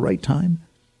just the right time?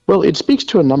 Well, it speaks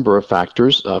to a number of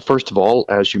factors. First of all,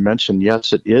 as you mentioned,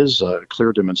 yes, it is a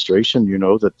clear demonstration,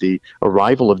 that the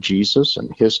arrival of Jesus in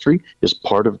history is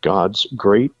part of God's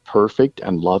great, perfect,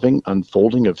 and loving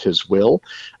unfolding of his will.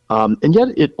 And yet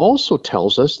it also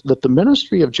tells us that the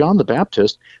ministry of John the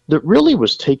Baptist that really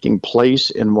was taking place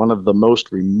in one of the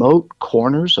most remote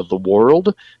corners of the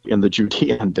world in the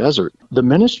Judean desert. The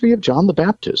ministry of John the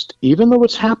Baptist, even though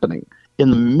it's happening in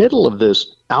the middle of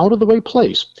this out-of-the-way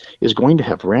place, is going to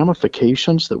have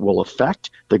ramifications that will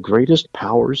affect the greatest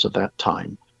powers of that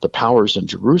time, the powers in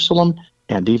Jerusalem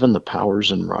and even the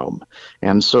powers in Rome.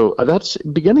 And so that's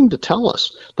beginning to tell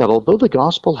us that although the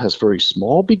gospel has very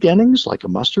small beginnings, like a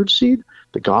mustard seed,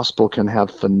 the gospel can have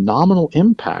phenomenal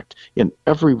impact in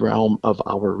every realm of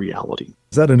our reality.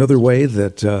 Is that another way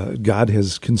that God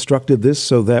has constructed this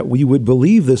so that we would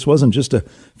believe this wasn't just a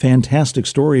fantastic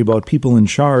story about people in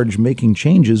charge making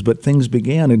changes, but things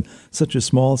began in such a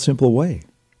small, simple way?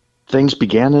 Things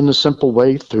began in a simple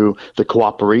way through the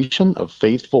cooperation of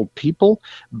faithful people,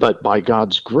 but by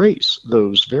God's grace,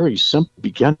 those very simple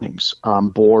beginnings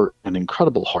bore an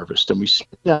incredible harvest. And we see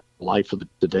that in the life of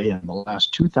today in the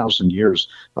last 2,000 years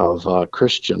of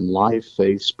Christian life,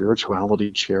 faith,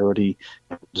 spirituality, charity,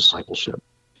 and discipleship.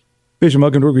 Bishop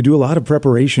Mueggenborg, we do a lot of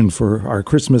preparation for our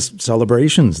Christmas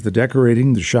celebrations, the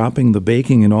decorating, the shopping, the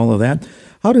baking, and all of that.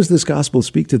 How does this gospel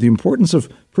speak to the importance of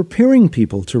preparing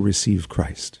people to receive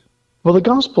Christ? Well, the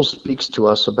gospel speaks to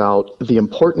us about the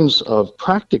importance of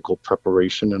practical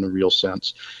preparation in a real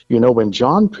sense. When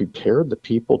John prepared the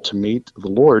people to meet the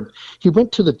Lord, he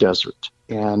went to the desert.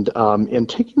 And in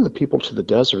taking the people to the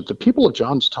desert, the people of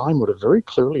John's time would have very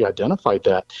clearly identified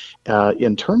that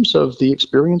in terms of the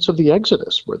experience of the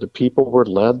Exodus, where the people were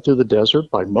led through the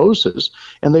desert by Moses,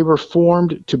 and they were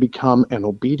formed to become an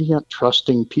obedient,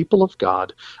 trusting people of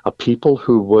God, a people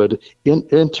who would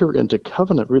enter into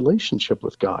covenant relationship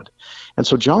with God. And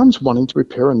so John's wanting to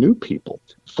prepare a new people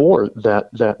for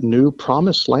that new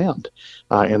promised land.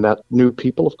 And that new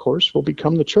people, of course, will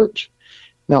become the church.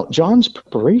 Now, John's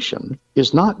preparation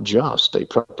is not just a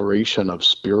preparation of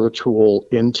spiritual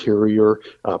interior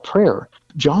prayer.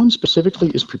 John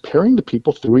specifically is preparing the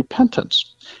people through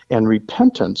repentance. And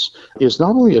repentance is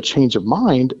not only a change of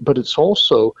mind, but it's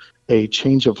also a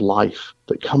change of life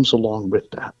that comes along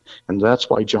with that. And that's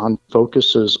why John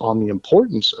focuses on the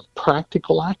importance of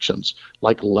practical actions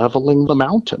like leveling the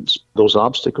mountains, those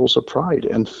obstacles of pride,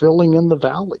 and filling in the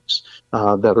valleys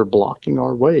that are blocking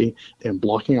our way and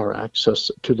blocking our access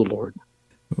to the Lord.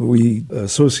 We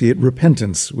associate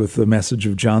repentance with the message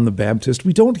of John the Baptist.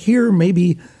 We don't hear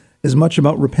maybe as much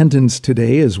about repentance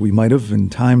today as we might have in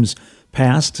times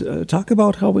past. Talk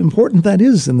about how important that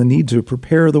is and the need to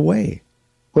prepare the way.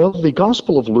 Well, the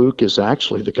Gospel of Luke is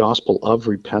actually the Gospel of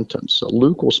repentance.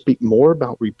 Luke will speak more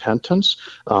about repentance,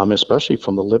 especially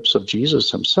from the lips of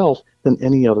Jesus himself, than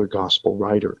any other Gospel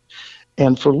writer.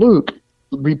 And for Luke,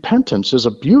 repentance is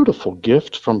a beautiful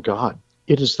gift from God.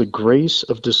 It is the grace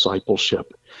of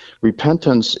discipleship.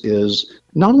 Repentance is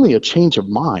not only a change of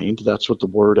mind, that's what the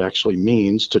word actually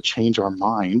means, to change our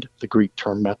mind. The Greek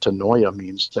term metanoia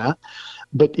means that.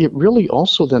 But it really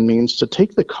also then means to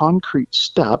take the concrete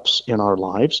steps in our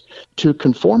lives to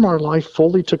conform our life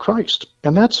fully to Christ.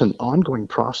 And that's an ongoing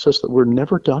process that we're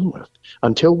never done with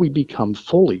until we become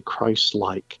fully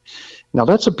Christ-like. Now,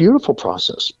 that's a beautiful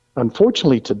process.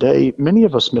 Unfortunately, today, many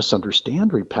of us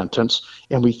misunderstand repentance,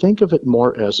 and we think of it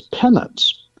more as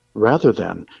penance rather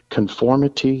than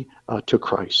conformity to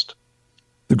Christ.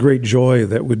 The great joy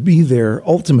that would be there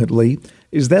ultimately,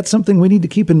 is that something we need to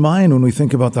keep in mind when we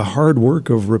think about the hard work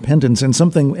of repentance, and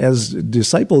something as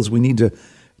disciples we need to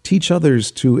teach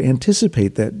others to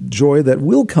anticipate that joy that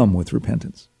will come with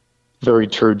repentance? Very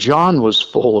true. John was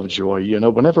full of joy. You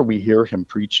know, whenever we hear him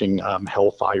preaching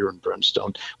hellfire and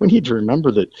brimstone, we need to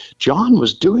remember that John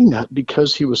was doing that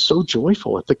because he was so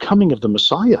joyful at the coming of the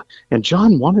Messiah. And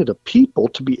John wanted a people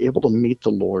to be able to meet the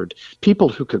Lord, people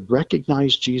who could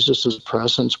recognize Jesus'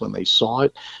 presence when they saw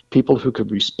it, people who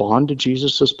could respond to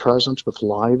Jesus' presence with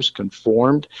lives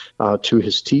conformed to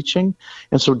his teaching.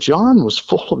 And so John was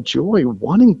full of joy,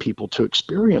 wanting people to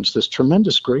experience this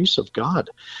tremendous grace of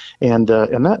God. And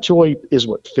that joy is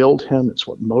what filled him, it's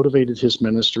what motivated his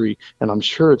ministry, and I'm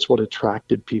sure it's what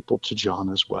attracted people to John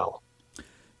as well.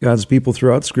 God's people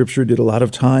throughout Scripture did a lot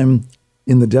of time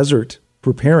in the desert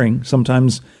preparing.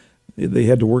 Sometimes they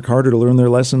had to work harder to learn their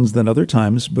lessons than other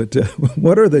times, but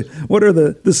what are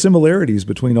the similarities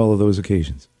between all of those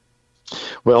occasions?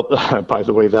 Well, by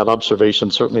the way, that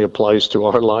observation certainly applies to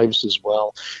our lives as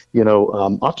well. You know,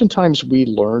 oftentimes we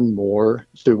learn more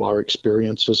through our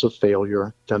experiences of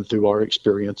failure than through our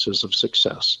experiences of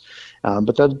success.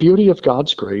 But the beauty of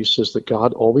God's grace is that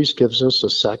God always gives us a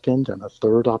second and a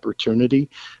third opportunity.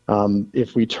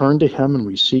 If we turn to him and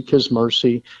we seek his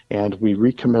mercy and we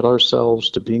recommit ourselves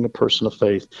to being a person of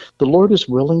faith, the Lord is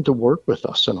willing to work with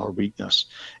us in our weakness.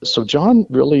 So John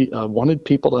really wanted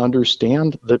people to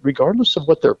understand that regardless of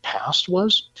what their past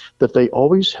was, that they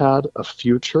always had a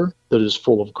future that is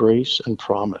full of grace and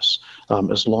promise,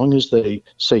 as long as they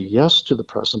say yes to the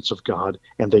presence of God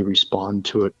and they respond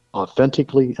to it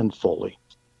authentically and fully.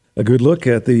 A good look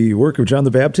at the work of John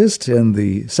the Baptist and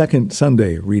the second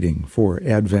Sunday reading for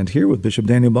Advent here with Bishop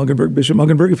Daniel Mueggenborg. Bishop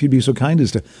Mueggenborg, if you'd be so kind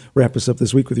as to wrap us up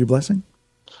this week with your blessing.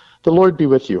 The Lord be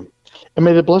with you. And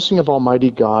may the blessing of Almighty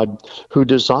God, who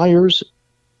desires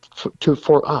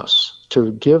for us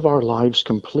to give our lives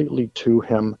completely to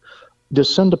him,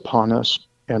 descend upon us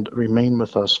and remain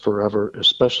with us forever,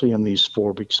 especially in these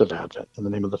 4 weeks of Advent. In the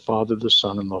name of the Father, the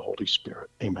Son, and the Holy Spirit.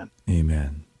 Amen.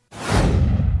 Amen.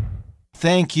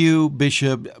 Thank you,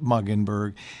 Bishop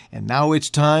Mueggenborg. And now it's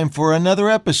time for another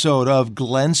episode of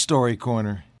Glenn's Story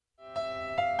Corner.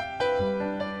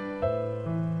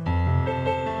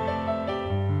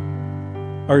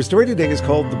 Our story today is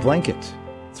called The Blanket.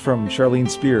 It's from Charlene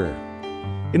Spear.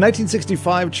 In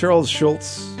 1965, Charles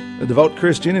Schulz, a devout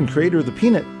Christian and creator of the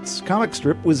Peanuts comic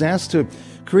strip, was asked to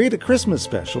create a Christmas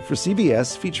special for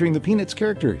CBS featuring the Peanuts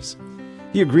characters.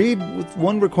 He agreed with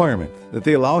one requirement, that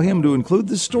they allow him to include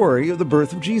the story of the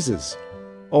birth of Jesus.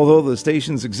 Although the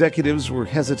station's executives were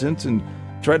hesitant and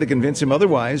tried to convince him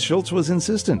otherwise, Schulz was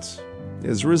insistent.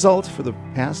 As a result, for the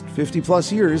past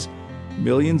 50-plus years,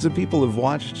 millions of people have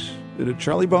watched A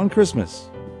Charlie Brown Christmas,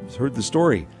 heard the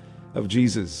story of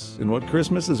Jesus and what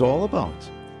Christmas is all about.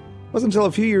 It wasn't until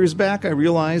a few years back I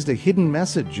realized a hidden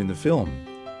message in the film.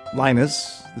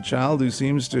 Linus, the child who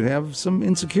seems to have some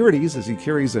insecurities as he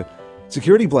carries a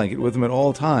security blanket with him at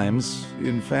all times,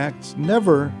 in fact,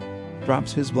 never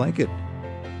drops his blanket.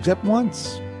 Except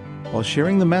once. While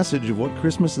sharing the message of what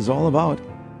Christmas is all about,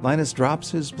 Linus drops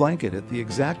his blanket at the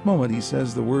exact moment he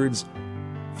says the words,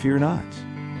 "Fear not."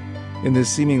 In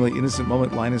this seemingly innocent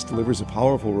moment, Linus delivers a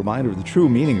powerful reminder of the true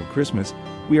meaning of Christmas.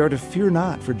 We are to fear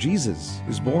not, for Jesus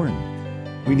is born.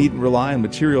 We needn't rely on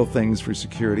material things for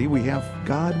security. We have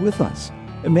God with us,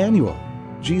 Emmanuel,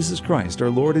 Jesus Christ, our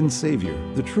Lord and Savior,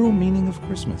 the true meaning of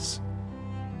Christmas.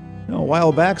 Now, a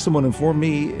while back, someone informed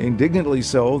me, indignantly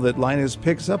so, that Linus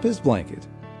picks up his blanket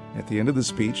at the end of the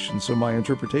speech, and so my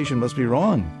interpretation must be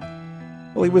wrong.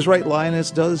 Well, he was right.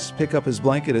 Linus does pick up his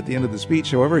blanket at the end of the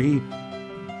speech. However, he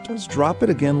does drop it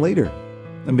again later.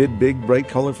 Amid big, bright,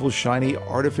 colorful, shiny,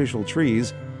 artificial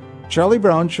trees, Charlie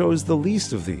Brown chose the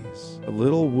least of these, a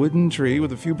little wooden tree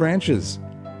with a few branches.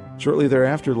 Shortly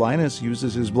thereafter, Linus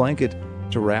uses his blanket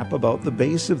to wrap about the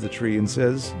base of the tree and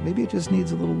says, maybe it just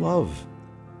needs a little love.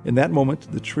 In that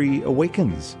moment, the tree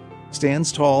awakens,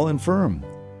 stands tall and firm,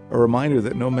 a reminder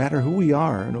that no matter who we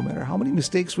are, no matter how many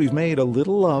mistakes we've made, a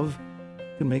little love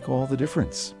can make all the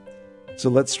difference. So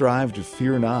let's strive to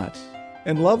fear not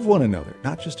and love one another,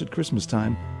 not just at Christmas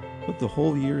time, but the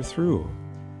whole year through.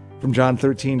 From John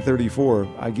 13:34,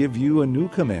 I give you a new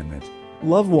commandment.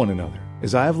 Love one another.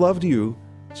 As I have loved you,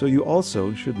 so you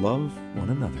also should love one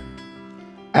another.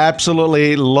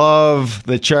 Absolutely love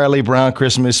the Charlie Brown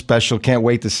Christmas special. Can't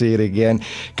wait to see it again.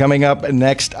 Coming up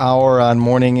next hour on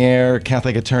Morning Air,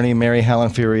 Catholic attorney Mary Helen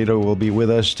Fiorito will be with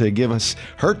us to give us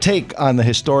her take on the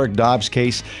historic Dobbs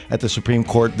case at the Supreme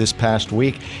Court this past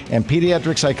week. And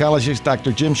pediatric psychologist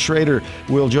Dr. Jim Schrader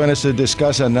will join us to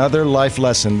discuss another life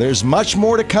lesson. There's much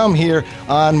more to come here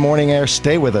on Morning Air.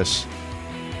 Stay with us.